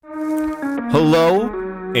Hello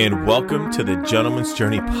and welcome to the Gentleman's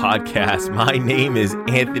Journey podcast. My name is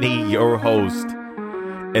Anthony, your host.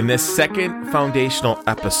 In this second foundational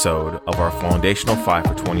episode of our Foundational 5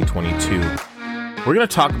 for 2022, we're going to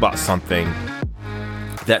talk about something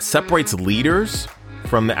that separates leaders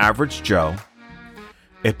from the average Joe.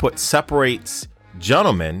 Separates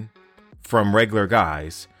gentlemen from regular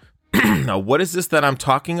guys. Now, what is this that I'm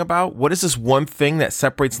talking about? What is this one thing that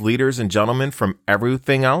separates leaders and gentlemen from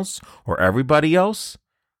everything else or everybody else?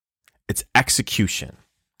 It's execution.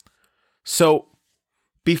 So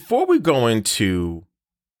before we go into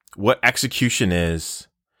what execution is,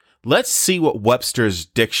 let's see what Webster's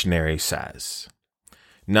dictionary says.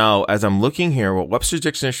 Now, as I'm looking here, what Webster's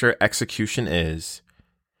dictionary says execution is,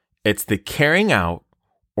 it's the carrying out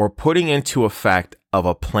or putting into effect of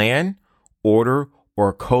a plan, order,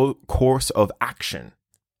 or course of action.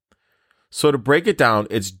 So to break it down,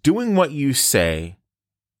 it's doing what you say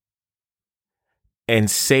and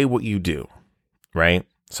say what you do, right?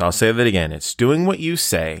 So I'll say that again. It's doing what you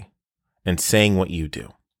say and saying what you do,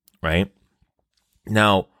 right?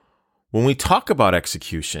 Now, when we talk about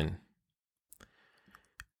execution,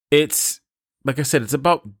 it's, like I said, it's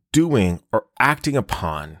about doing or acting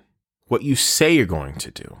upon what you say you're going to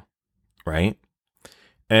do, right?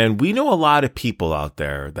 And we know a lot of people out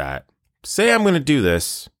there that say, I'm going to do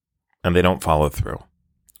this, and they don't follow through,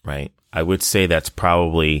 right? I would say that's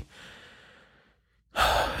probably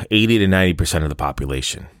 80 to 90% of the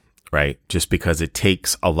population, right? Just because it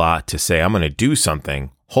takes a lot to say, I'm going to do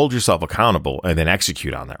something, hold yourself accountable, and then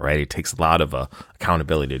execute on that, right? It takes a lot of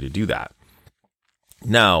accountability to do that.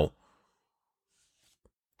 Now,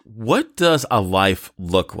 what does a life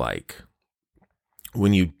look like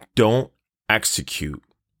when you don't execute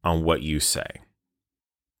on what you say?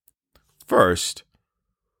 First,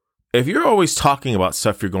 if you're always talking about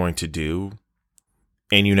stuff you're going to do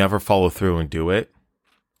and you never follow through and do it,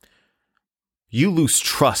 you lose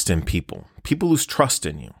trust in people. People lose trust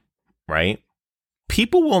in you, right?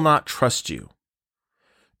 People will not trust you.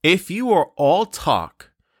 If you are all talk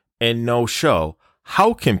and no show,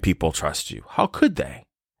 how can people trust you? How could they?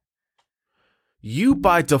 You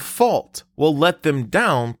by default will let them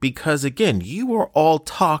down because, again, you are all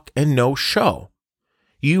talk and no show.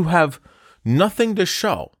 You have nothing to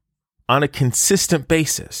show on a consistent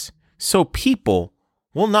basis. So people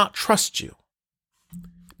will not trust you.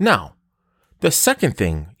 Now, the second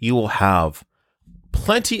thing you will have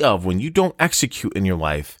plenty of when you don't execute in your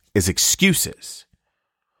life is excuses.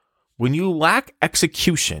 When you lack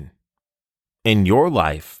execution in your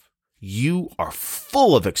life, you are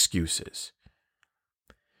full of excuses.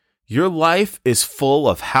 Your life is full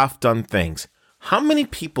of half-done things. How many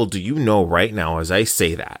people do you know right now, as I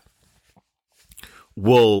say that,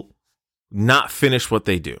 will not finish what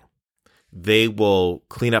they do? They will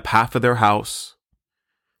clean up half of their house.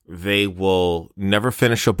 They will never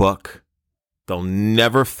finish a book. They'll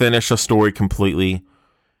never finish a story completely.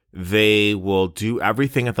 They will do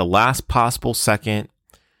everything at the last possible second.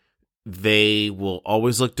 They will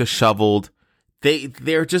always look disheveled.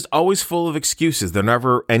 They're just always full of excuses. They're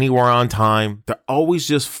never anywhere on time. They're always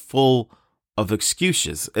just full of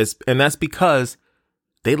excuses. And that's because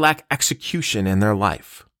they lack execution in their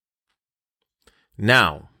life.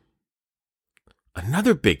 Now,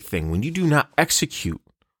 another big thing when you do not execute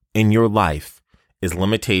in your life is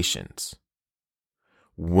limitations.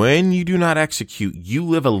 When you do not execute, you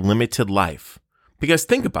live a limited life. Because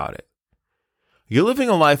think about it. You're living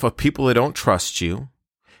a life of people that don't trust you,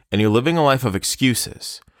 and you're living a life of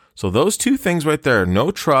excuses. So those two things right there,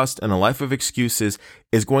 no trust and a life of excuses,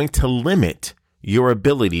 is going to limit your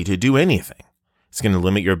ability to do anything. It's going to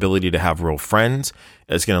limit your ability to have real friends.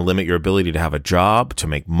 It's going to limit your ability to have a job, to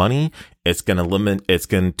make money. It's going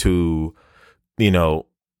to,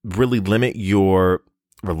 really limit your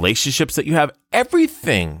relationships that you have.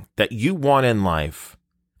 Everything that you want in life,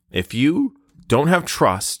 if you don't have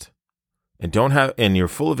trust and you're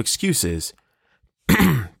full of excuses,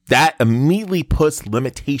 that immediately puts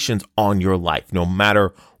limitations on your life, no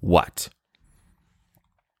matter what.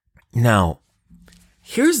 Now,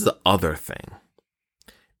 here's the other thing.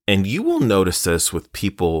 And you will notice this with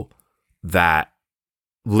people that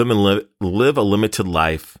live a limited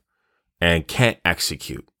life and can't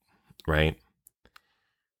execute, right?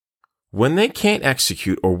 When they can't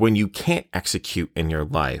execute, or when you can't execute in your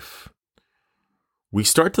life, we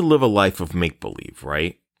start to live a life of make-believe,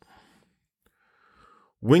 right?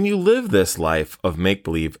 When you live this life of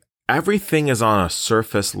make-believe, everything is on a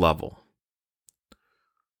surface level.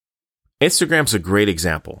 Instagram's a great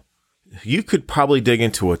example. You could probably dig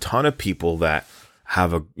into a ton of people that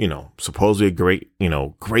have a, supposedly a great,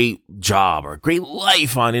 great job or a great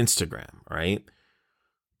life on Instagram, right? right?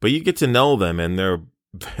 But you get to know them, and they're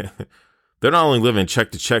they're not only living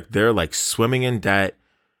check to check, they're like swimming in debt.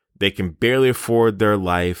 They can barely afford their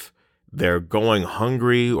life. They're going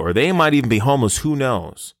hungry, or they might even be homeless. Who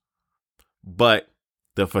knows? But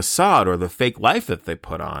the facade or the fake life that they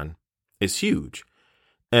put on is huge.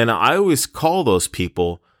 And I always call those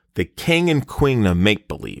people the king and queen of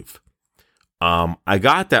make-believe. I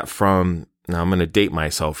got that from, now I'm going to date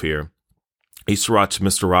myself here. I used to watch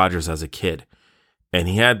Mr. Rogers as a kid. And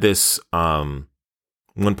he had this one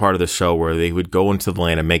part of the show where they would go into the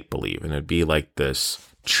land of make-believe. And it'd be like this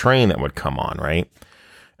train that would come on, right?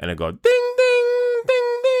 And it'd go ding, ding,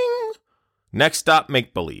 ding, ding. Next stop,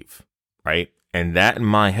 make-believe, right? And that in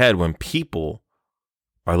my head, when people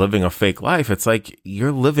are living a fake life, it's like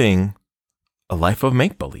you're living a life of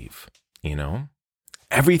make-believe, you know?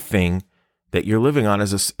 Everything that you're living on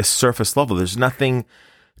is a surface level. There's nothing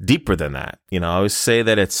deeper than that. You know, I always say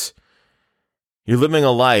that you're living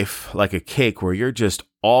a life like a cake where you're just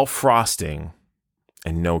all frosting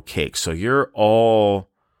and no cake. So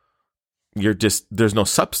there's no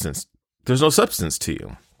substance. There's no substance to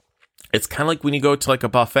you. It's kind of like when you go to like a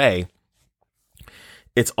buffet,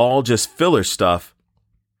 it's all just filler stuff.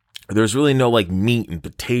 There's really no like meat and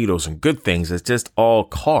potatoes and good things. It's just all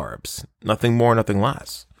carbs, nothing more, nothing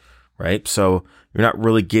less, right? So you're not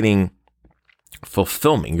really getting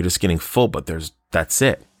fulfillment. You're just getting full, but that's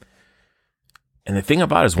it. And the thing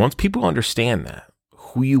about it is, once people understand that,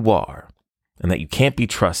 who you are, and that you can't be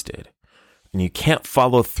trusted, and you can't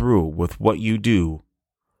follow through with what you do,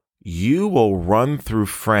 you will run through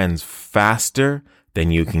friends faster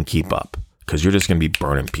than you can keep up, because you're just going to be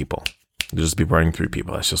burning people. You'll just be burning through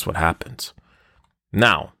people. That's just what happens.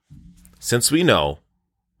 Now, since we know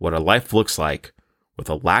what a life looks like with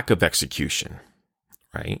a lack of execution,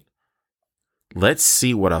 right? Let's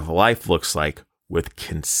see what a life looks like with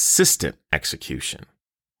consistent execution.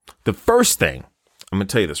 The first thing, I'm going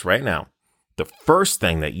to tell you this right now. The first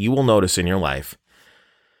thing that you will notice in your life,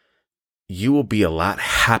 you will be a lot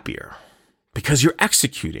happier because you're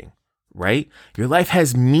executing, right? Your life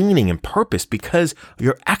has meaning and purpose because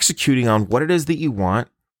you're executing on what it is that you want,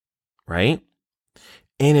 right?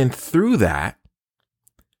 And through that,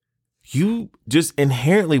 you just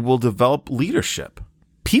inherently will develop leadership.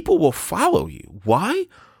 People will follow you. Why?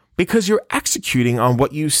 Because you're executing on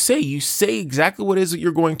what you say. You say exactly what it is that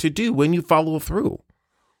you're going to do when you follow through,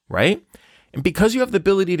 right? And because you have the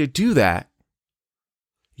ability to do that,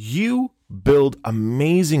 you build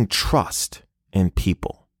amazing trust in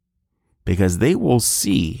people because they will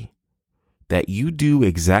see that you do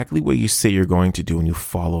exactly what you say you're going to do and you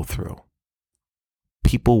follow through.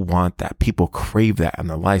 People want that. People crave that in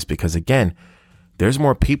their lives because, again, there's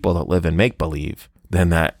more people that live in make-believe than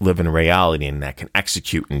that live in reality and that can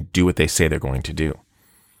execute and do what they say they're going to do.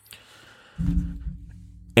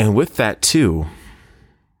 And with that, too,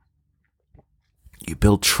 you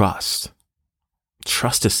build trust.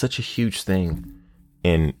 Trust is such a huge thing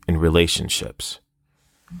in relationships.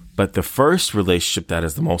 But the first relationship that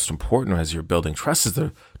is the most important as you're building trust is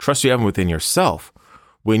the trust you have within yourself.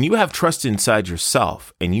 When you have trust inside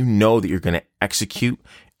yourself and you know that you're going to execute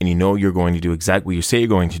and you know you're going to do exactly what you say you're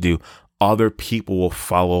going to do, other people will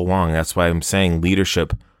follow along. That's why I'm saying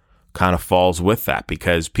leadership kind of falls with that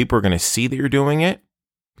because people are going to see that you're doing it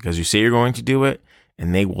because you say you're going to do it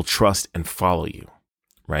and they will trust and follow you,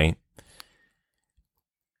 right?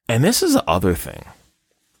 And this is the other thing.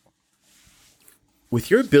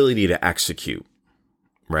 With your ability to execute,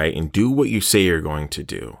 right, and do what you say you're going to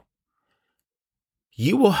do,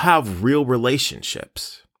 you will have real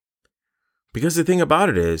relationships. Because the thing about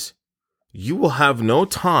it is, you will have no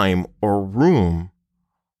time or room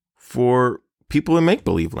for people in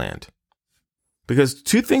make-believe land. Because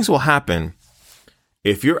two things will happen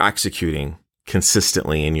if you're executing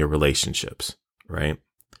consistently in your relationships, right?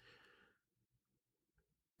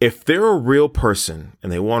 If they're a real person and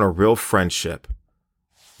they want a real friendship,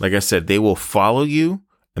 like I said, they will follow you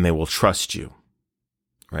and they will trust you,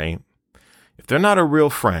 right? If they're not a real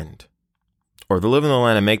friend or they live in the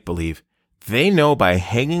land of make-believe, they know by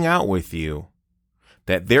hanging out with you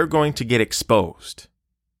that they're going to get exposed,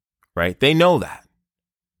 right? They know that.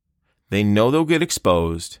 They know they'll get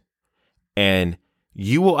exposed and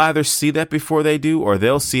you will either see that before they do or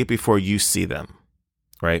they'll see it before you see them,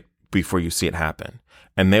 right? Before you see it happen.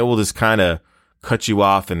 And they will just kind of cut you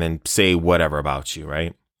off and then say whatever about you,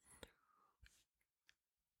 right?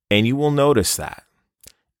 And you will notice that.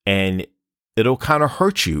 And it'll kind of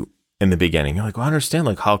hurt you in the beginning. You're like, well, I understand,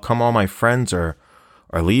 like, how come all my friends are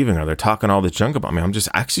leaving or they're talking all this junk about me? I'm just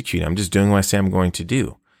executing. I'm just doing what I say I'm going to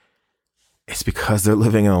do. It's because they're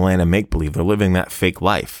living in the land of make-believe. They're living that fake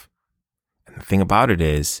life. The thing about it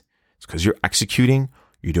is, it's because you're executing,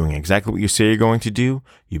 you're doing exactly what you say you're going to do.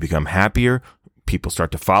 You become happier. People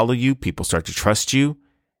start to follow you. People start to trust you.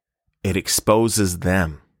 It exposes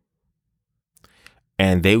them.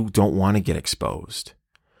 And they don't want to get exposed.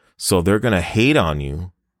 So they're going to hate on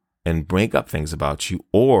you and break up things about you,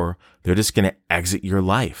 or they're just going to exit your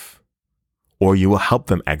life, or you will help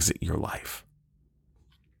them exit your life.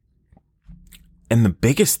 And the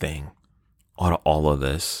biggest thing out of all of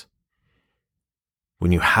this,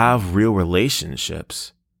 when you have real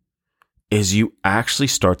relationships, is you actually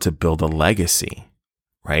start to build a legacy,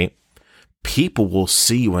 right? People will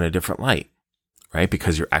see you in a different light, right?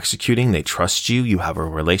 Because you're executing, they trust you, you have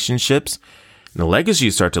relationships. And the legacy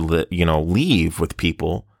you start to leave with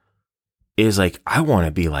people is like, I want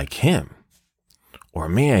to be like him. Or,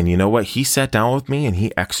 man, you know what? He sat down with me and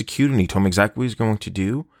he executed and he told me exactly what he's going to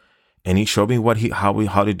do. And he showed me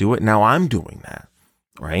how to do it. Now I'm doing that,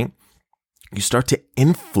 right? You start to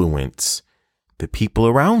influence the people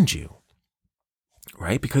around you,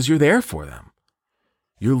 right? Because you're there for them.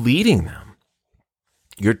 You're leading them.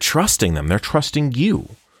 You're trusting them. They're trusting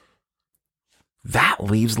you. That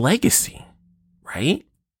leaves legacy, right?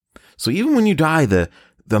 So even when you die, the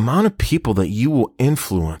amount of people that you will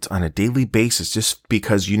influence on a daily basis just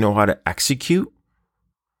because you know how to execute,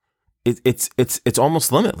 it's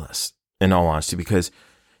almost limitless, in all honesty, because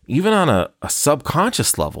even on a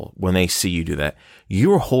subconscious level, when they see you do that,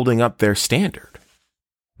 you're holding up their standard.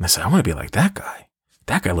 And they say, I want to be like that guy.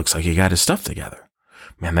 That guy looks like he got his stuff together.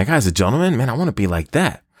 Man, that guy's a gentleman. Man, I want to be like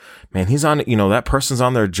that. Man, he's on, that person's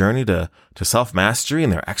on their journey to self-mastery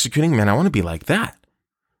and they're executing. Man, I want to be like that.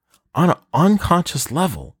 On an unconscious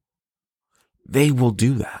level, they will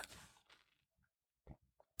do that.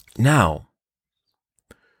 Now,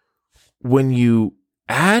 when you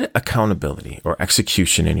add accountability or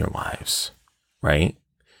execution in your lives, right?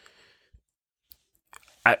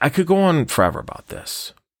 I could go on forever about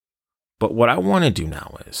this, but what I want to do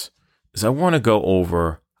now is I want to go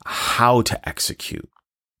over how to execute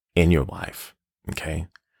in your life, okay?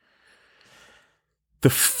 The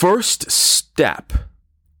first step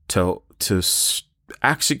to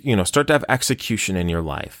start to have execution in your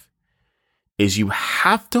life is you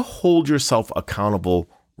have to hold yourself accountable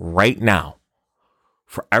right now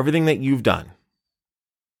for everything that you've done.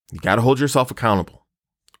 You got to hold yourself accountable,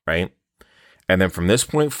 right? And then from this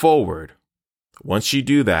point forward, once you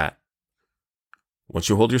do that, once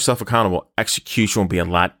you hold yourself accountable, execution will be a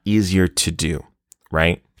lot easier to do,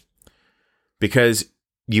 right? Because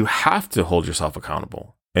you have to hold yourself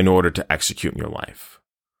accountable in order to execute in your life.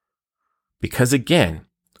 Because again,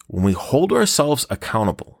 when we hold ourselves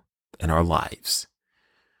accountable in our lives,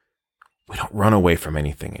 we don't run away from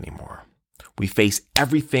anything anymore. We face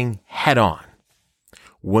everything head on.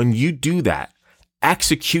 When you do that,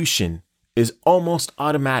 execution is almost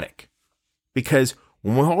automatic. Because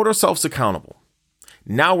when we hold ourselves accountable,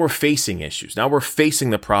 now we're facing issues. Now we're facing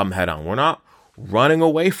the problem head on. We're not running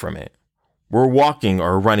away from it. We're walking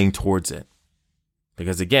or running towards it.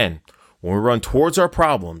 Because again, when we run towards our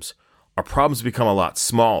problems become a lot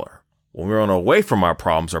smaller. When we run away from our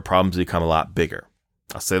problems become a lot bigger.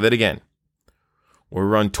 I'll say that again. When we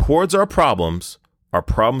run towards our problems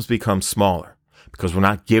become smaller because we're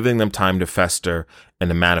not giving them time to fester and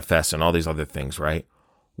to manifest and all these other things, right?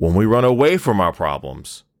 When we run away from our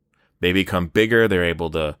problems, they become bigger. They're able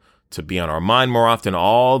to be on our mind more often,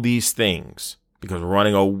 all these things, because we're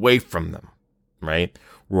running away from them, right?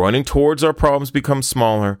 Running towards our problems become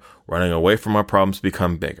smaller. Running away from our problems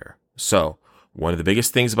become bigger. So one of the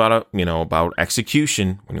biggest things about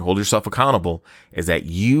execution, when you hold yourself accountable, is that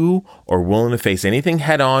you are willing to face anything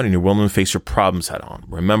head on and you're willing to face your problems head on.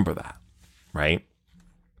 Remember that, right?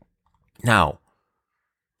 Now,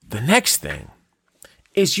 the next thing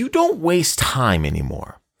is you don't waste time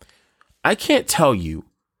anymore. I can't tell you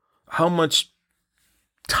how much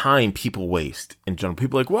time people waste in general.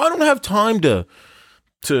 People are like, well, I don't have time to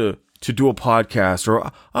do a podcast, or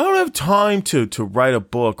I don't have time to write a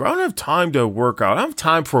book, or I don't have time to work out. I don't have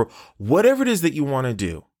time for whatever it is that you want to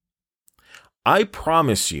do. I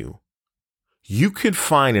promise you, you could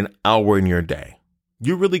find an hour in your day.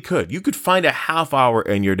 You really could. You could find a half hour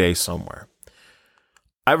in your day somewhere.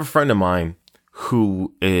 I have a friend of mine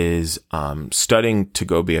who is studying to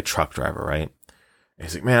go be a truck driver, right? And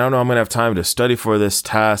he's like, man, I don't know, I'm going to have time to study for this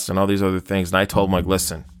test and all these other things. And I told him, like,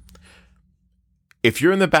 listen, if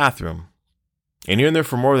you're in the bathroom and you're in there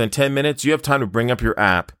for more than 10 minutes, you have time to bring up your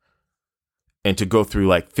app and to go through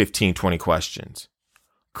like 15, 20 questions.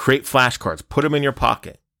 Create flashcards, put them in your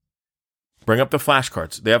pocket. Bring up the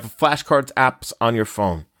flashcards. They have flashcards apps on your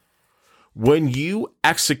phone. When you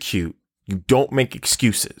execute, you don't make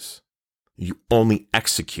excuses. You only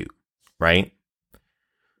execute, right?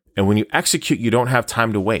 And when you execute, you don't have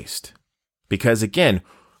time to waste. Because again,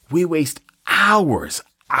 we waste hours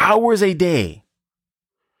a day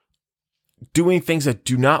doing things that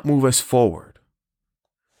do not move us forward.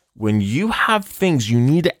 When you have things you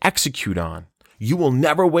need to execute on, you will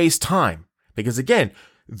never waste time. Because again,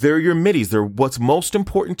 they're your middies. They're what's most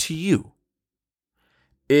important to you.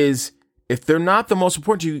 Is if they're not the most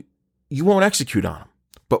important to you, you won't execute on them.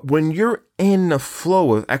 But when you're in the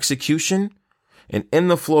flow of execution and in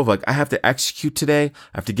the flow of like, I have to execute today,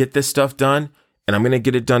 I have to get this stuff done, and I'm going to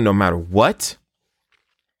get it done no matter what,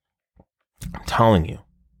 I'm telling you,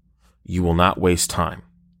 you will not waste time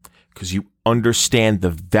because you understand the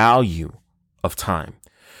value of time.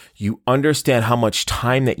 You understand how much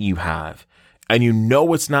time that you have, and you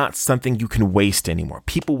know it's not something you can waste anymore.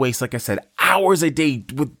 People waste, like I said, hours a day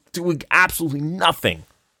with doing absolutely nothing.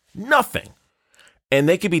 And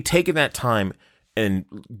they could be taking that time and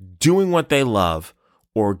doing what they love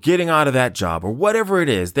or getting out of that job or whatever it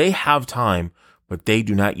is. They have time, but they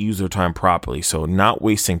do not use their time properly. So not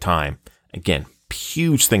wasting time. Again,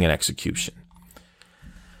 huge thing in execution.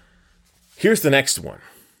 Here's the next one.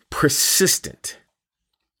 Persistent.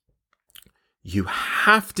 You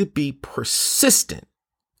have to be persistent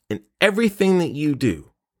in everything that you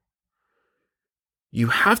do. You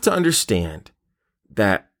have to understand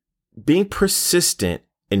that being persistent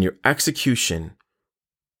in your execution,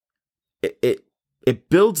 it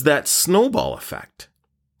builds that snowball effect.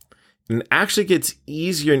 And it actually gets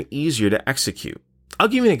easier and easier to execute. I'll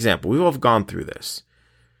give you an example. We've all gone through this.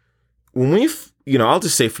 When I'll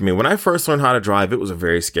just say for me, when I first learned how to drive, it was a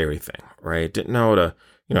very scary thing, right? Didn't know how to,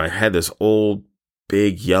 I had this old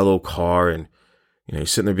big yellow car and, you're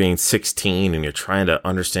sitting there being 16 and you're trying to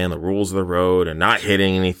understand the rules of the road and not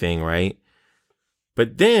hitting anything, right?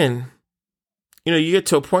 But then, you get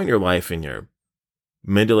to a point in your life in your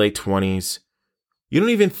mid to late 20s, you don't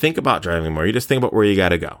even think about driving anymore. You just think about where you got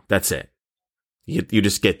to go. That's it. You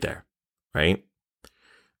just get there, right?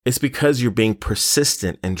 It's because you're being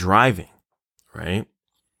persistent in driving, right?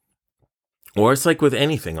 Or it's like with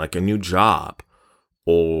anything, like a new job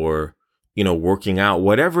or, working out,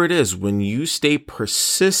 whatever it is, when you stay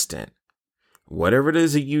persistent, whatever it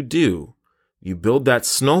is that you do, you build that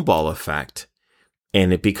snowball effect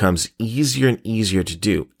and it becomes easier and easier to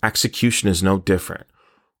do. Execution is no different.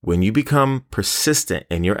 When you become persistent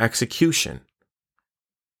in your execution,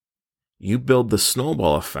 you build the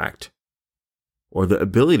snowball effect or the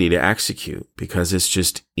ability to execute because it's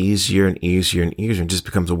just easier and easier and easier and just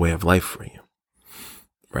becomes a way of life for you,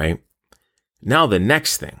 right? Now, the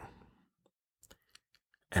next thing,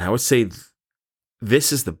 and I would say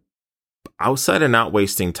this is outside of not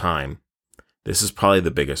wasting time, this is probably the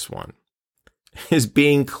biggest one, is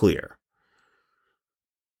being clear.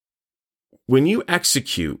 When you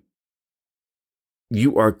execute,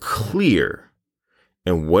 you are clear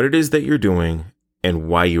in what it is that you're doing and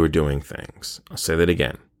why you are doing things. I'll say that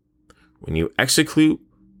again. When you execute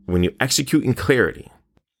in clarity,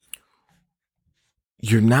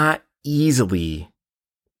 you're not easily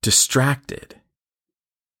distracted.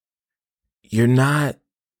 You're not,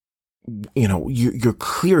 you're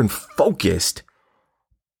clear and focused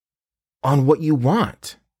on what you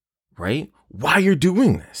want, right? Why you're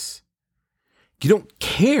doing this. You don't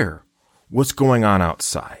care what's going on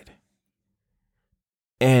outside.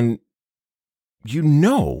 And you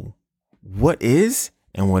know what is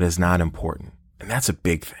and what is not important. And that's a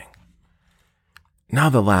big thing. Now,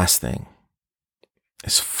 the last thing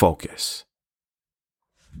is focus.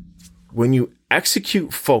 When you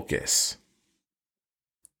execute focus,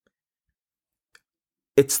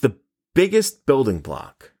 it's the biggest building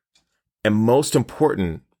block and most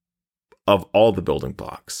important of all the building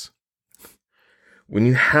blocks. When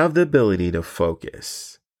you have the ability to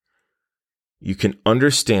focus, you can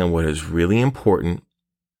understand what is really important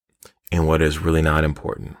and what is really not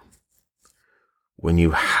important. When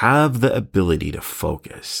you have the ability to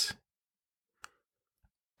focus,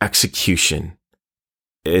 execution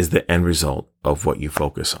is the end result of what you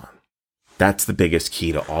focus on. That's the biggest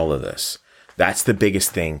key to all of this. That's the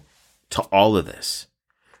biggest thing to all of this.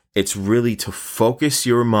 It's really to focus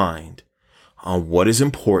your mind on what is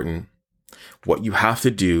important, what you have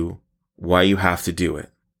to do, why you have to do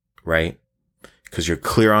it, right? Because you're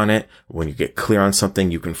clear on it. When you get clear on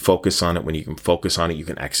something, you can focus on it. When you can focus on it, you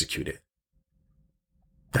can execute it.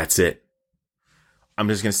 That's it. I'm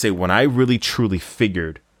just going to say, when I really truly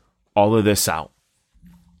figured all of this out,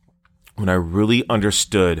 when I really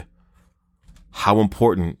understood how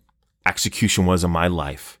important execution was in my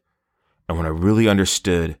life, and when I really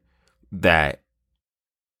understood that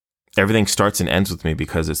everything starts and ends with me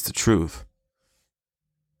because it's the truth,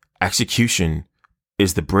 execution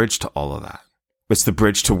is the bridge to all of that. It's the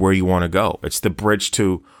bridge to where you want to go. It's the bridge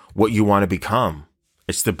to what you want to become.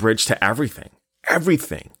 It's the bridge to everything.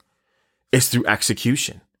 Everything is through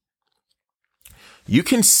execution. You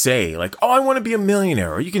can say like, oh, I want to be a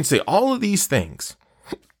millionaire. Or you can say all of these things.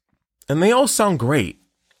 And they all sound great.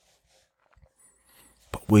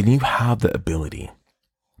 But when you have the ability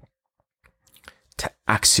to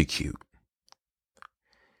execute,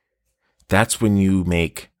 that's when you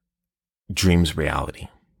make dreams reality,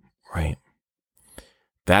 right?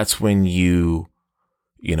 That's when you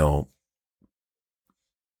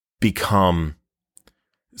become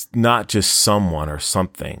not just someone or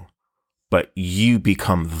something, but you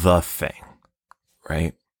become the thing,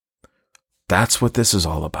 right? That's what this is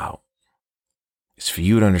all about. It's for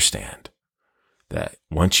you to understand that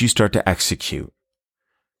once you start to execute,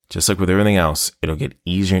 just like with everything else, it'll get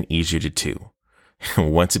easier and easier to do.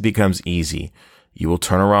 Once it becomes easy, you will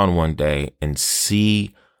turn around one day and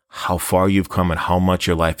see how far you've come and how much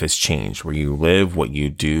your life has changed. Where you live, what you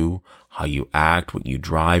do, how you act, what you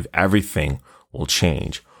drive, everything will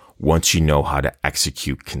change once you know how to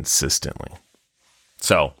execute consistently.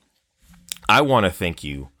 So I want to thank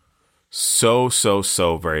you so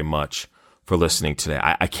very much for listening today.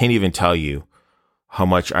 I can't even tell you how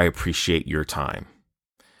much I appreciate your time.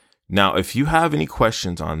 Now, if you have any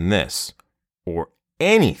questions on this or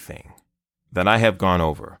anything that I have gone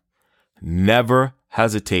over, never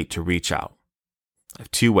hesitate to reach out. I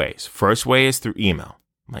have two ways. First way is through email.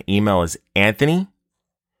 My email is Anthony@Gents,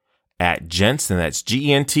 and that's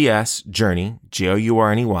GENTS Journey,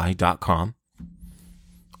 JOURNEY.com.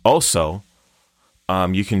 Also,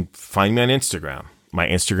 you can find me on Instagram. My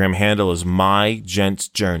Instagram handle is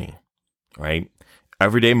MyGentsJourney, right?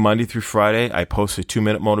 Every day, Monday through Friday, I post a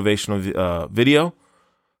 2-minute motivational video.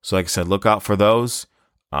 So like I said, look out for those.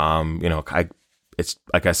 It's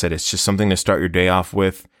like I said, it's just something to start your day off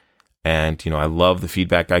with. And, I love the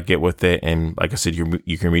feedback I get with it. And like I said,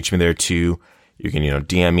 you can reach me there too. You can,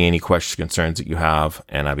 DM me any questions, concerns that you have,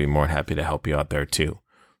 and I'd be more than happy to help you out there too.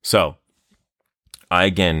 So I,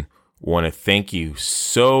 again, want to thank you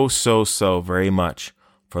so very much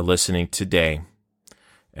for listening today.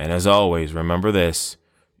 And as always, remember this: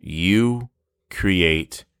 you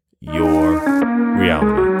create your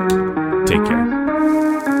reality. Take care.